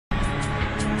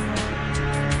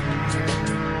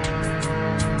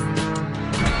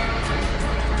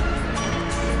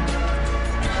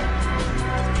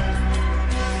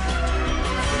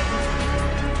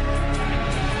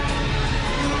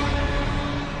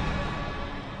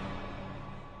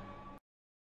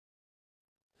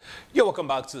You're welcome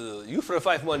back to You for the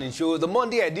 5 Morning Show, the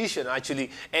Monday edition actually.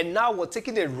 And now we're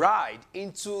taking a ride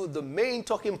into the main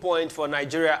talking point for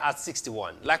Nigeria at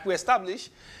 61. Like we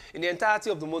established, in the entirety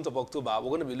of the month of October, we're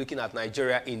going to be looking at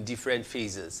Nigeria in different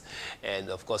phases and,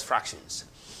 of course, fractions.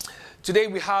 Today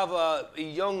we have a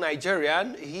young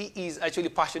Nigerian. He is actually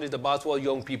passionate about what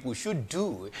young people should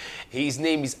do. His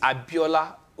name is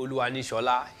Abiola.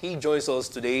 Olorunnisola. He joins us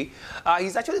today.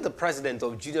 He's actually the president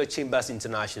of Junior Chambers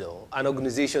International, an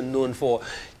organization known for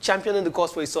championing the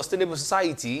cause for a sustainable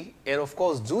society and, of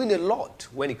course, doing a lot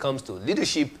when it comes to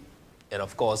leadership and,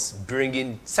 of course,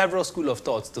 bringing several schools of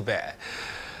thoughts to bear.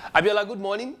 Abiola, good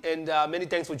morning, and many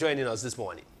thanks for joining us this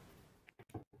morning.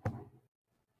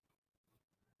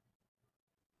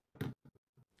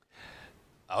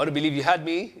 I want to believe you had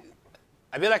me.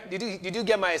 Abiola, did you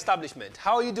get my establishment?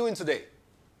 How are you doing today?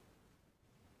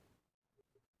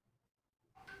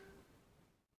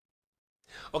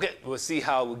 Okay, we'll see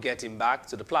how we get him back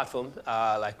to the platform,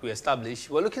 like we established.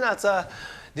 We're looking at the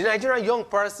Nigerian young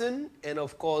person and,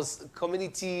 of course,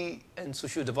 community and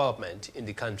social development in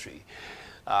the country.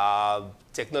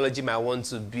 Technology might want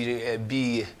to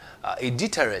be a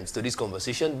deterrent to this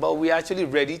conversation, but we're actually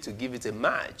ready to give it a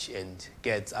match and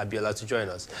get Abiola to join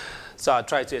us. So I'll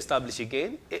try to establish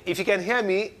again. If you can hear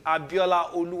me,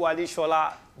 Abiola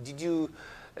Olorunnisola, did you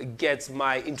get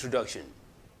my introduction?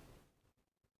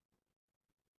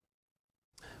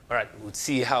 All right, we'll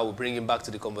see how we bring him back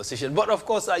to the conversation. But of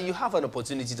course, you have an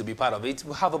opportunity to be part of it.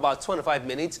 We have about 25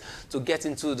 minutes to get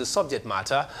into the subject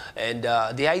matter. And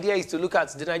the idea is to look at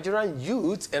the Nigerian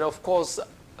youth and, of course,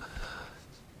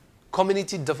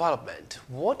 community development.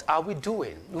 What are we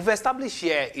doing? We've established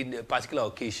here in a particular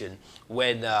occasion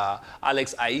when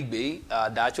Alex Aigbe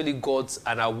that actually got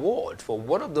an award for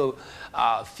one of the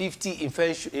 50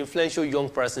 influential young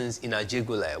persons in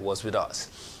Ajegunle was with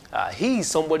us. He is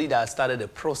somebody that started a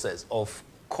process of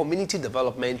community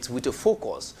development with a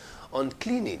focus on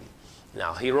cleaning.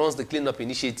 Now, he runs the cleanup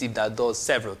initiative that does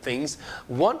several things.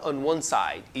 One on one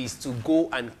side is to go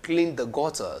and clean the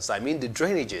gutters, I mean the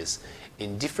drainages,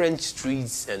 in different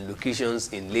streets and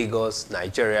locations in Lagos,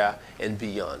 Nigeria, and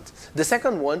beyond. The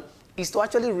second one is to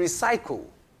actually recycle.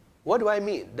 What do I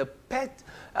mean? The PET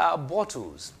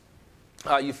bottles.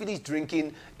 You finish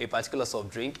drinking a particular soft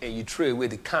drink and you throw away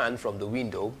the can from the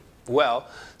window. Well,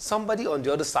 somebody on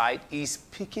the other side is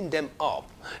picking them up.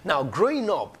 Now,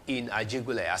 growing up in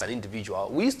Ajegunle as an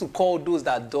individual, we used to call those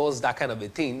that does that kind of a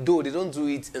thing, though they don't do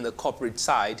it in the corporate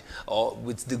side or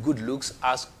with the good looks,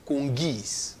 as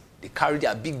kongis. They carry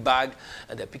their big bag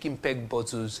and they're picking PET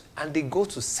bottles and they go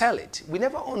to sell it. We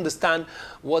never understand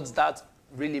what that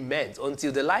really meant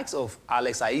until the likes of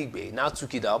Alex Aigbe now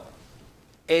took it up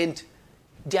and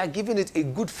they are giving it a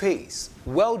good face.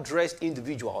 Well-dressed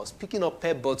individuals picking up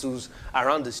PET bottles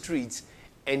around the streets.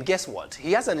 And guess what?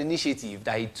 He has an initiative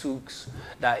that he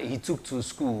took to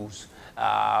schools.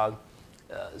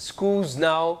 Schools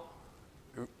now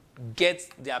get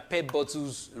their PET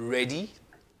bottles ready.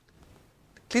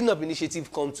 Cleanup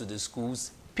initiative comes to the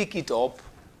schools, pick it up,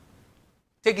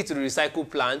 take it to the recycle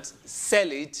plant,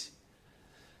 sell it,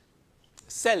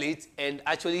 and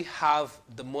actually have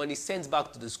the money sent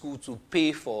back to the school to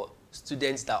pay for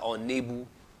students that are unable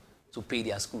to pay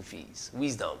their school fees.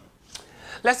 Wisdom.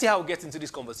 Let's see how we get into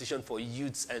this conversation for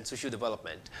youth and social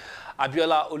development.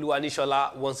 Abiola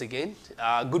Olorunnisola, once again,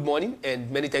 good morning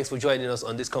and many thanks for joining us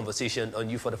on this conversation on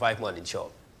You for the 5 Morning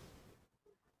Show.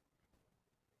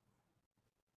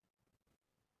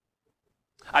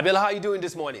 Abiola, how are you doing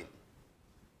this morning?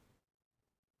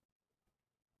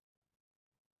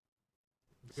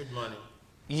 Good morning.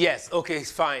 Yes, okay, it's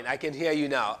fine. I can hear you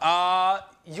now.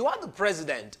 You are the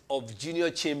president of Junior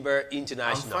Chamber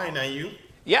International. I'm fine, and you?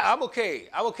 Yeah, I'm okay.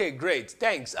 I'm okay, great.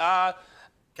 Thanks. I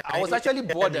was actually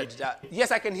bothered that...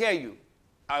 Yes, I can hear you.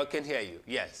 I can hear you,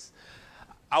 yes.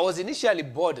 I was initially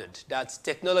bothered that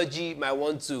technology might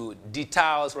want to deter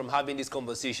us from having this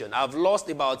conversation. I've lost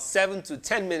about 7 to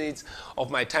 10 minutes of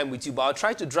my time with you, but I'll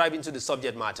try to drive into the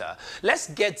subject matter. Let's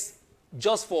get,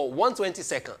 just for 120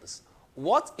 seconds,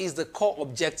 what is the core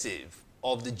objective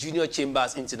of the Junior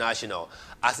Chambers International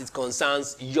as it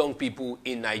concerns young people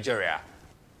in Nigeria?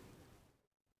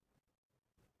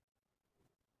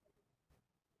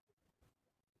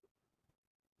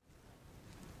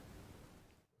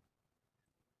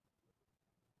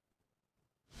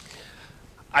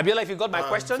 Abiola, if you got my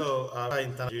question? So,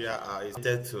 in Nigeria is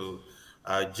related to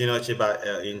Junior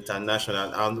Chamber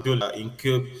International and to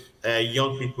include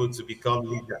young people to become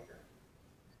leaders.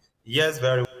 Yes,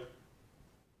 very well.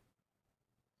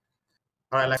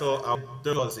 All right, so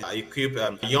those equip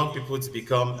young people to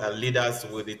become leaders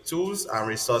with the tools and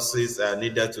resources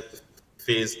needed to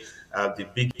face the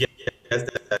biggest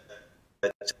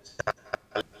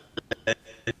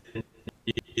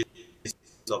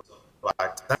of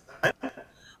our time,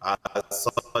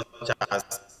 such as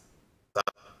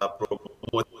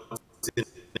promoting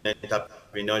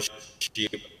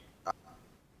entrepreneurship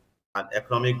and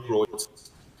economic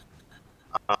growth,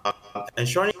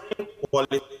 ensuring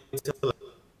quality education,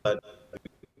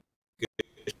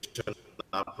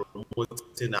 and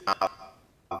promoting our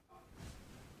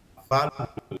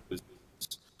values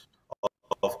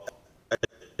of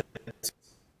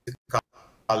ethical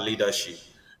leadership,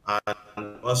 and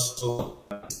also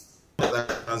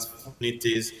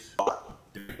communities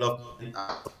development.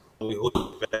 We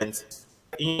hold events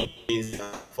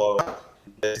for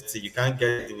university. You can't get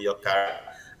it in your career,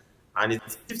 and it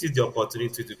gives you the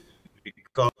opportunity to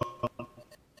become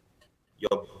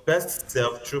your best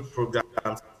self through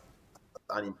programs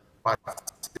and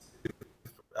impact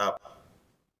uh,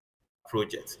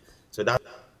 projects. So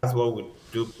that's what we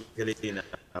do really in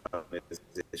our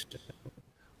organization.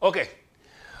 Okay.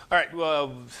 All right.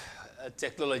 Well,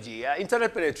 technology,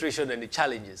 internet penetration and the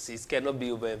challenges, it cannot be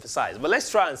overemphasized. But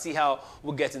let's try and see how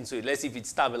we'll get into it. Let's see if it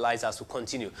stabilizes as we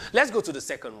continue. Let's go to the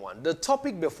second one. The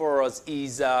topic before us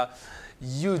is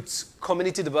youth,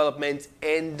 community development,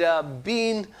 and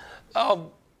being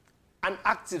an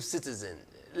active citizen.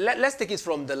 Let's take it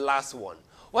from the last one.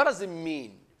 What does it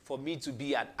mean for me to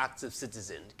be an active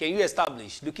citizen? Can you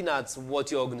establish, looking at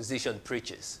what your organization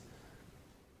preaches?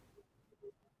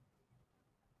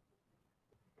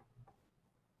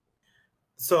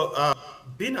 So,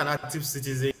 being an active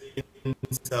citizen, we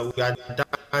are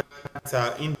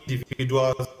that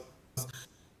individuals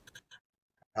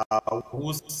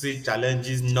who see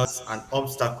challenges not as an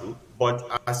obstacle,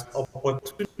 but as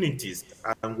opportunities,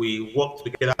 and we work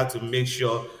together to make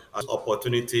sure as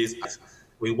opportunities.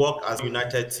 We work as a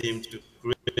united team to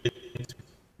create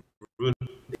real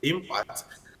impact.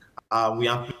 We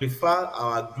amplify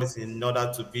our growth in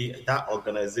order to be that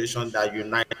organization that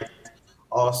unites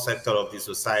all sectors of the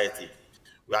society.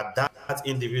 We are that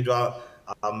individual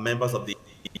members of the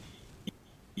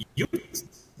youth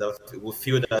that we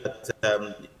feel that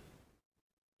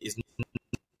it's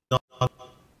not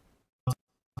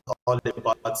all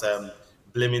about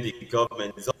blaming the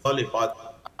government. It's all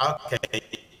about how can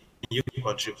you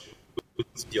contribute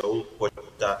to your own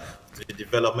quota to the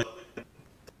development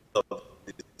of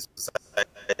the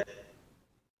society.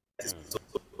 So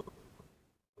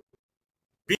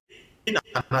being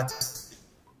an active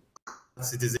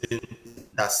citizen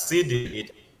that see the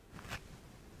need.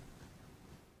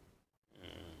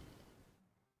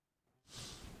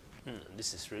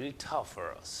 This is really tough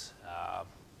for us.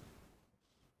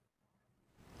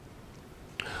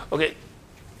 Okay.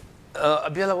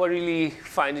 Abiola, we're really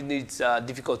finding it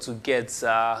difficult to get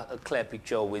a clear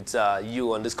picture with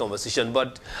you on this conversation,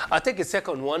 but I'll take a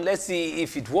second one. Let's see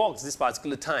if it works this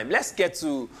particular time. Let's get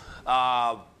to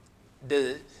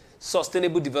the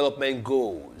Sustainable Development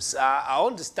Goals. I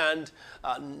understand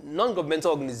non-governmental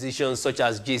organizations such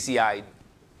as JCI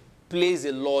plays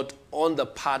a lot on the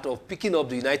part of picking up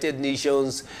the United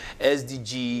Nations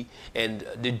SDG and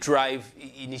the drive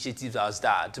initiatives as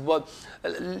that. But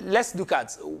let's look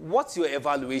at what's your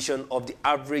evaluation of the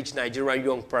average Nigerian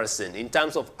young person in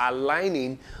terms of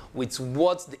aligning with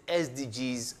what the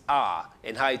SDGs are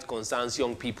and how it concerns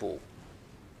young people.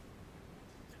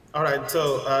 All right,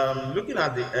 so looking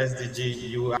at the SDG,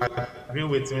 you agree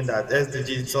with me that SDG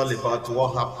is all about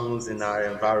what happens in our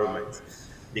environment,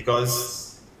 because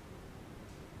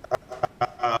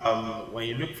when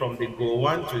you look from the goal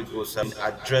 1 to goal 7,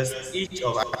 address each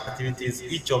of our activities,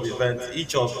 each of events,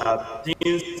 each of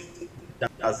things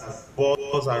that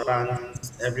revolves around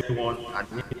everyone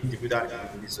and individual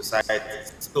in the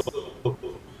society. So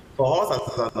for us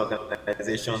as an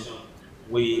organization,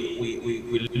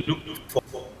 we look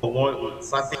for one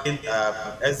certain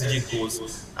SDG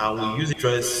goals, and we use it to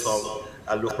address some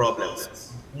local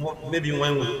problems. Maybe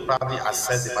when we probably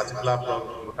assess a particular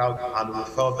problem and we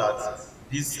felt that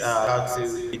this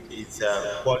is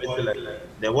quality level,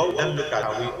 then what we then look at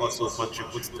how we also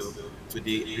contribute to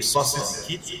the resources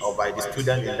kit or by the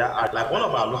student in that art. Like one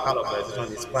of our local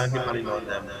organizations is currently planning on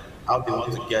how they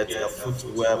want to get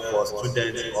footwear for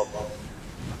students of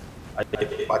a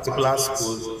particular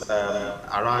schools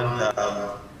around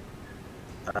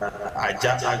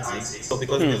Axis. So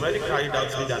because they've already carried out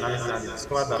the analysis and they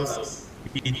discovered that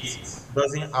it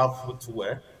doesn't have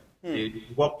footwear, they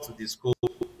walk to the school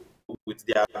with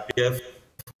their bare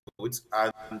foot,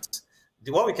 and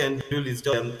what we can do is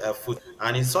just food.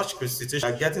 And in such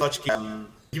situation, getting such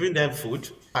giving them food,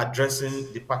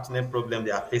 addressing the pertinent problem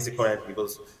they are facing currently,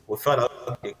 because we felt that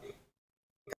okay,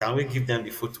 Can we give them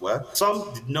the footwear?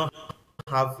 Some did not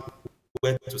have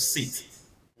where to sit.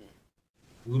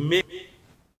 We make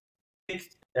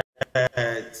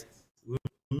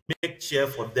we make chair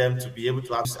for them to be able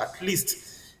to have at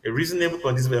least a reasonable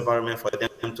conducive environment for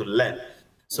them to learn.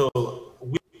 So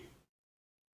we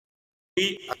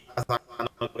as an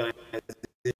organization,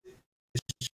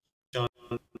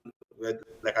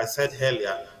 like I said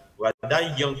earlier, we are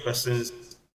that young persons,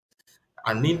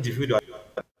 an individual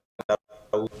that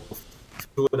will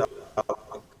feel that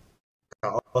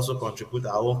can also contribute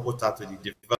our own quota to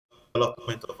the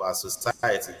development of our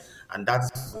society, and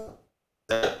that's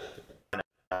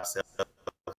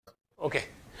Okay.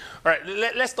 All right,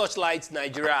 let's touchlight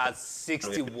Nigeria at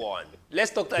 61.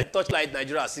 Let's touchlight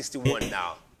Nigeria at 61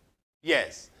 now.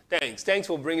 Yes, thanks. Thanks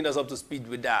for bringing us up to speed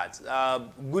with that.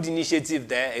 Good initiative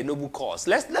there, a noble cause.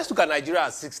 Let's look at Nigeria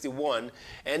at 61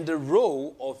 and the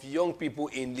role of young people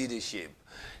in leadership.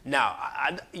 Now,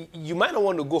 you might not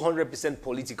want to go 100%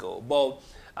 political, but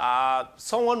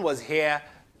someone was here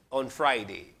on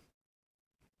Friday.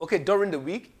 Okay, during the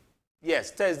week?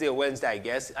 Yes, Thursday or Wednesday, I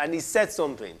guess. And he said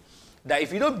something, that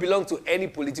if you don't belong to any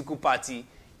political party,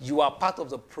 you are part of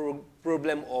the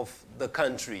problem of the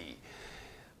country.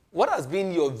 What has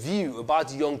been your view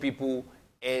about young people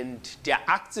and their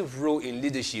active role in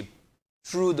leadership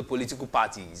through the political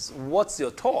parties? What's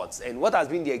your thoughts? And what has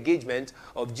been the engagement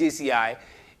of JCI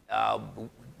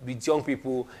with young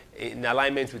people in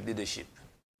alignment with leadership?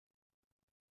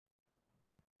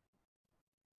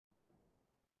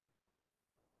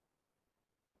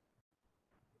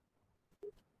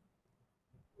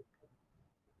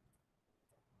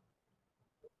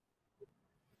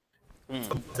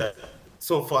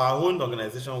 So for our own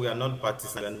organization, we are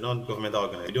non-partisan and non-governmental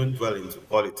organization. We don't dwell into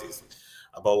politics,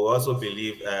 but we also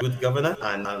believe good governance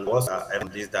and also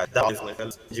that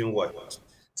is changing world.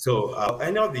 So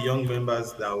any of the young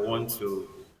members that want to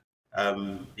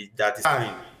that is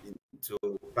trying to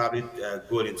probably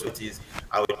go into it,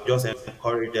 I would just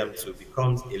encourage them to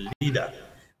become a leader,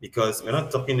 because we're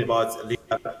not talking about a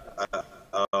leader.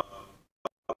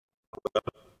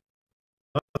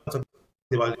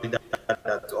 About leaders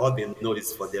that all they know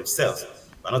is for themselves.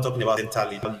 We're not talking about mental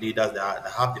leaders that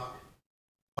have the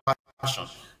passion,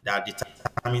 that are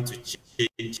determined to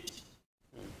change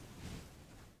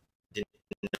the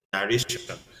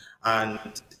narration. And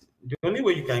the only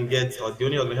way you can get, or the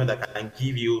only organization that can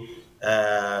give you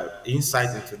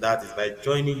insight into that, is by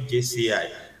joining JCI.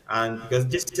 And because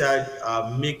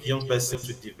JCI make young persons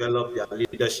to develop their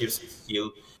leadership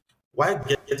skill while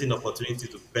getting opportunity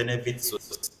to benefit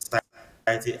society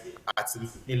at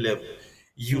any level,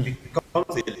 you become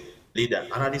a leader,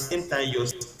 and at the same time you're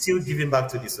still giving back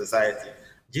to the society.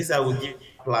 This I will give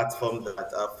a platform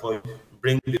that for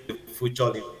bring the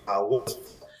future in our world.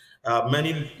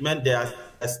 Many they are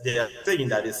saying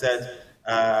that they said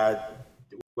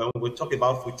when we talk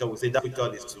about future, we say that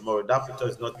future is tomorrow. That future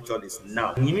is not, future is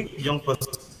now. We need young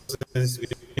persons, we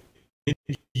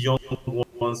need young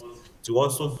ones to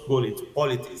also go into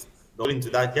politics. Go into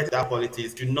that, get that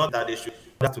politics. Do not that they should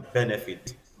have to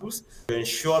benefit, to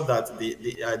ensure that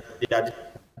their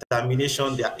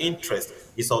determination, their interest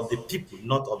is of the people,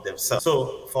 not of themselves.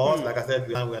 So for us, like I said,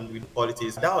 when we do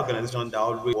politics, that organization that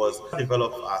always was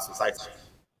develop our society.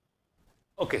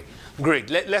 Okay, great.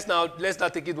 Let's now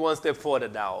take it one step further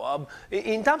now.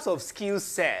 In terms of skill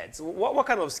sets, what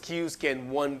kind of skills can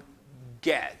one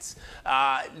get?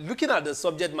 Looking at the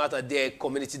subject matter there,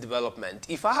 community development,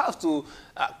 if I have to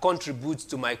contribute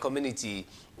to my community,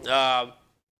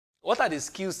 what are the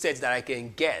skill sets that I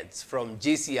can get from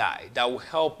JCI that will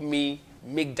help me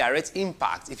make direct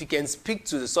impact? If you can speak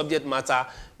to the subject matter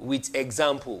with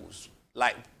examples,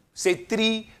 like say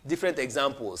 3 different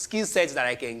examples, skill sets that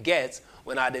I can get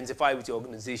when I identify with your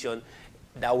organization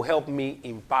that will help me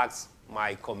impact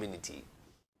my community.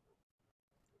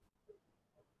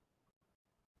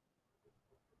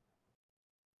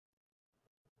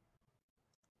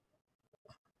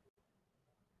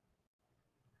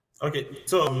 Okay,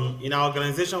 so in our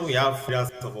organization, we have areas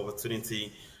of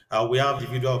opportunity. We have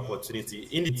individual opportunity.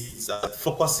 In it's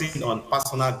focusing on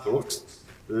personal growth,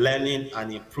 learning,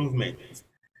 and improvement.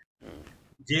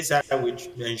 JCI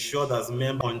will ensure that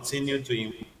members continue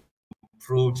to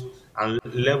improve and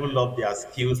level up their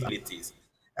skills and abilities.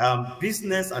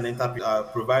 Business and entrepreneur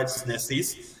provide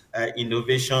businesses,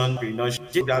 innovation,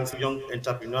 entrepreneurship. Young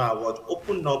Entrepreneur Award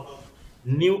open up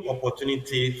new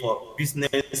opportunity for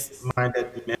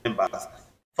business-minded members.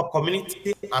 For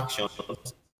community actions,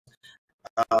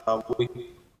 we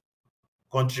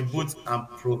contribute and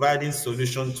providing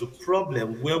solutions to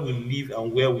problems where we live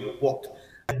and where we work.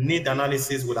 need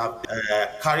analysis would have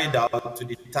carried out to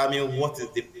determine what is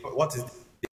the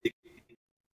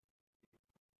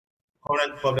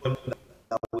current problem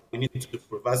that we need to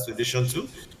provide solution to.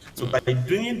 So by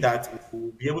doing that, we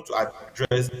will be able to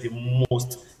address the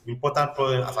most important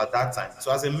problem as at that time.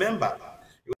 So as a member,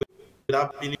 you would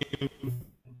have been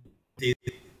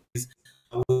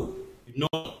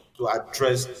to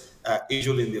address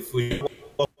issues in the food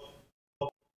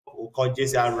we call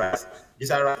JCR rights.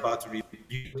 JCR rights about to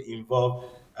rebuild, involve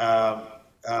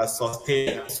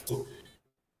sustain. So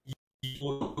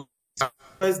you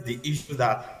address the issues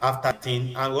that after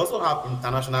thing, and we also have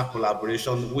international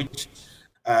collaboration, which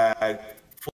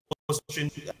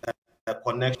fostering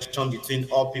connection between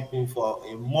all people for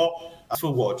a more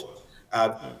forward.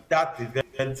 That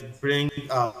event brings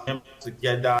members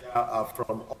together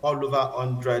from all over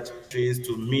 100 countries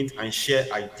to meet and share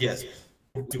ideas.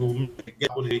 You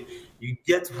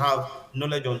get to have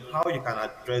knowledge on how you can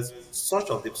address such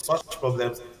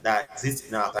problems that exist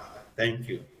in our time. Thank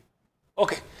you.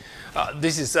 Okay,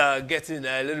 this is getting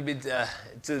a little bit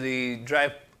to the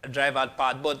drive out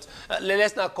part, but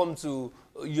let's now come to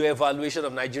your evaluation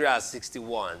of Nigeria as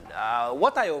 61.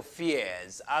 What are your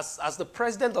fears as the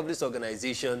president of this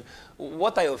organization?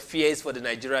 What are your fears for the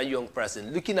Nigerian young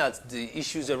person, looking at the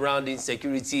issues around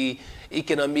insecurity,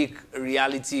 economic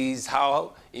realities,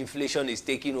 how inflation is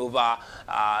taking over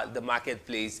the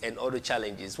marketplace, and other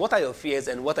challenges? What are your fears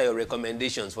and what are your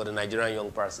recommendations for the Nigerian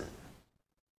young person?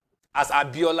 As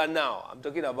Abiola now, I'm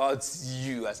talking about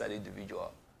you as an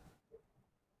individual.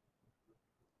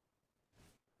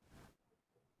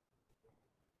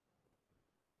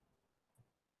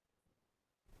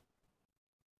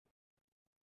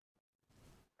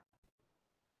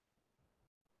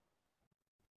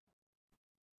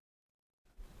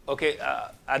 Okay,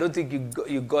 I don't think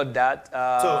you got that.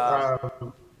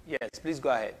 Yes, please go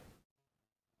ahead.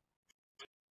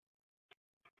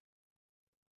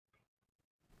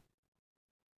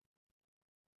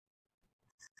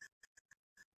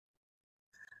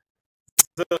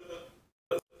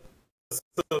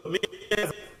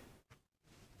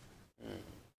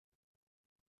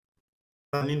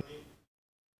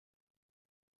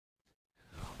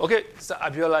 Okay, so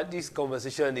Abiola, this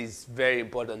conversation is very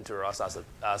important to us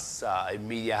as a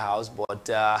media house, but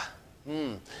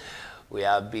we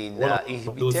have been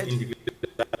inhibited.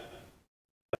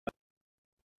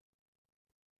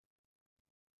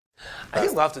 I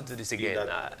think we'll have to do this again.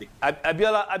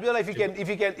 Abiola,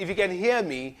 if you can hear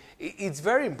me, it's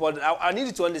very important. I need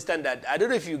you to understand that. I don't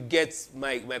know if you get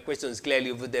my questions clearly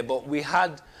over there, but we're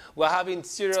having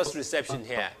serious reception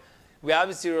here. We're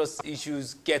having serious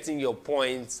issues getting your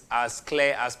points as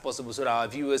clear as possible so that our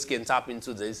viewers can tap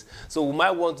into this. So we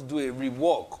might want to do a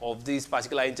rework of this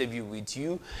particular interview with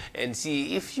you and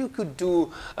see if you could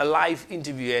do a live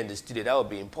interview here in the studio. That would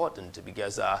be important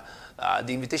because the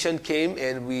invitation came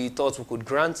and we thought we could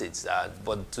grant it.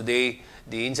 But today,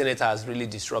 the internet has really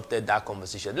disrupted that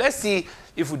conversation. Let's see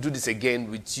if we do this again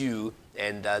with you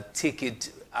and take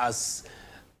it as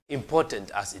important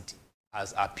as it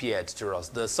has appeared to us.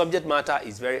 The subject matter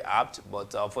is very apt,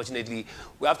 but unfortunately,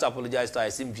 we have to apologize to our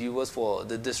esteemed viewers for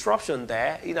the disruption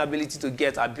there, inability to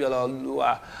get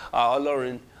Abiola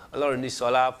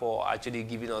Olorunnisola for actually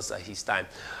giving us his time.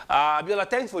 Abiola,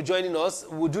 thanks for joining us.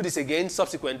 We'll do this again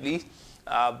subsequently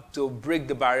to break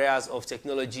the barriers of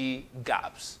technology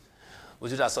gaps.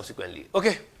 We'll do that subsequently.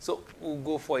 Okay, so we'll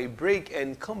go for a break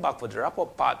and come back for the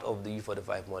wrap-up part of the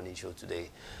U45 Morning Show today.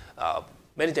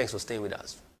 Many thanks for staying with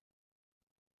us.